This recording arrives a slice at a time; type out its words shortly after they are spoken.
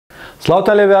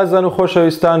سلااوتان لێبێ ئازان و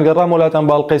خۆشەویستان گەڕام وڵاتان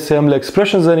باڵقەی سێم لە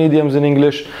ئەکسپرێشنز ئەند ئیدیۆمز ئین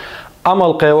ئینگلیش. ئەم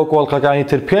ئەڵقەیە وەکو ئەڵقەکانی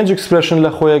تر 5 ئەکسپرێشن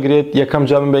لە خۆیەگرێت. یەکەم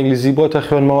جا من بە ئینگلیزی بۆتە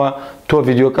خوێنمەوە، تۆ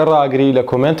ڤیدیۆکە ڕاگری لە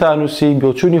کۆمنتە ئانووسی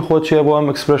گڵچوونی خۆت چییە بۆ ئەم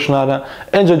ئەکسپرێشنانە،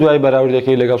 ئەنجە دوای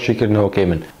بەراوردەکەی لەگەڵ شیکردنەوەکەی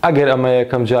من. ئەگەر ئەمە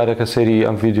یەکەم جارێکە سەری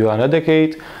ئەم ڤیدیۆانە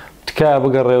دەکەیت، تکایە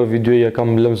بگەڕێەوە ڤیدیۆ یەکەم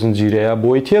لەم زنجیرەیە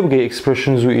بۆی تێبگەی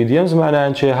ئەکسپرێشنز و ئیدیۆمز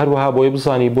مانایان چێ، هەروەها بۆی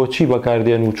بزانی بۆچی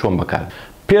بەکاردێن و چۆن بەکار.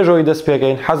 پێشەوەی دەست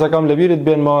پێکەین حەزەکەم لەبیرت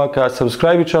بێنمەوە کە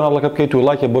سەبسکرایبی چەنەڵەکە بکەیت و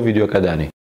لایکێ بۆ ڤیدیۆکە دانی.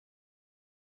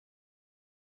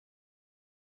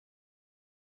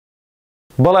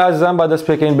 بەڵێ ئازیزان با دەست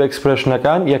پێکەین بە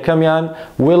ئەکسپرێشنەکان. یەکەمیان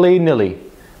willy nilly،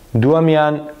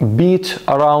 دووەمیان beat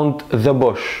around the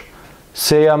bush،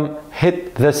 سێیەم hit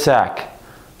the sack،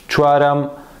 چوارەم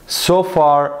so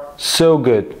far so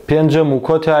good، پێنجەم و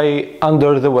کۆتایی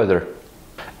under the weather.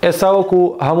 ئێستا وەکو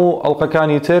هەموو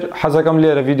ئەڵقەکانی تر حەزەکەم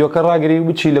لێرە ڤیدیۆکە ڕاگری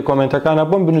بچی لە کۆمنتەکانە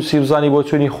بۆم بنووسی بزانی بۆ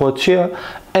چوونی خۆت چییە،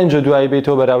 ئەنجە دوایی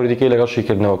بیتەوە بەراوردەکەی لەگەڵ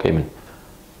شیکردنەوەکەی من.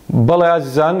 بەڵێ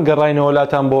ئازیزان گەڕاینەوە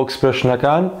وڵاتان بۆ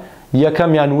ئەکسپرێشنەکان.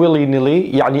 یەکەمیان willy nilly،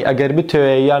 یعنی ئەگەر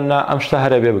بتەوێ یان نا ئەم شتە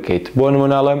هەرە بێ بکەیت. بۆ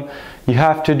نمونەڵێم you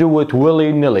have to do it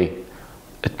willy nilly.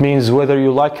 It means whether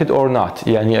you like it or not،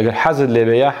 یعنی ئەگەر حەزت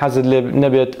لێبێ یا حەزت لێ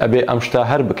نەبێت ئەبێ ئەم شتە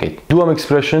هەر بکەیت. دووەم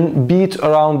ئەکسپرێشن beat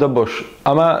around the bush،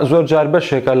 ئەمە زۆر جار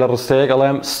بەشێکە لە ڕستەیەک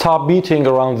ئەڵێم stop beating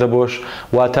around the bush،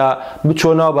 واتە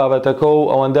بچۆ ناو بابەتەکە و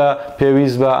ئەوەندە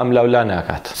پێویست بە ئەم لاولا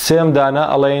ناکات. سێم دانە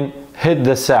ئەڵێن hit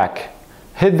the sack.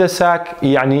 hit the sack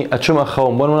یعنی ئەچمە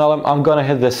خەوم، بۆ نمونەڵێم I'm gonna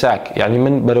hit the sack، یعنی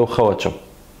من بەرەو خەوە چم.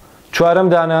 چوارەم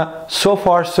دانە so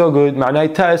far so good، معنای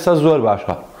تا ئێستا زۆر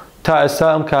باشە، تا ئێستا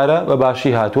ئەم کارە بە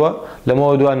باشی هاتووە،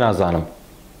 لەمەوە دووە نازانم.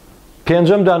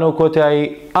 پێنجەم دانەوە کۆتایی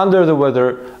under the weather،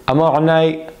 ئەمە معنای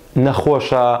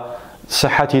نەخۆشە،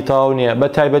 سەحەتی تاو نییە، بە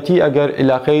تایبەتی ئەگەر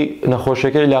عیلاقەی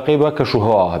نەخۆشەکە عیلاقەی بە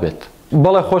کەشوهەوا هەبێت.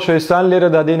 بەڵێ خۆشەویستان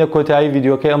لێرەدا دێنە کۆتایی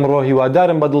ڤیدیۆکەی ئەمڕۆ.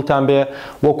 هیوادارم بەدڵتان بێ،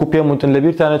 وەکو پێم وتن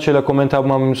لەبیرتانە چێ لە کۆمنتا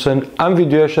بمان بنووسن. ئەم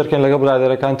ڤیدیۆ شەرکەن لەگەڵ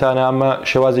برادەرەکانتانە، ئەمە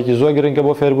شێوازێکی زۆر گرنگە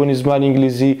بۆ فێربوونی زمانی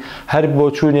ئینگلیزی، هەر بۆ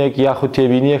چوونێک یاخود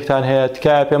تێبینیەکتان هەیە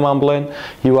تکایە پێمان بڵێن.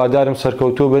 هیوادارم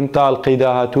سەرکەوتوو بن تا ئەڵقەی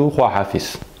داهاتوو. خواحافیز.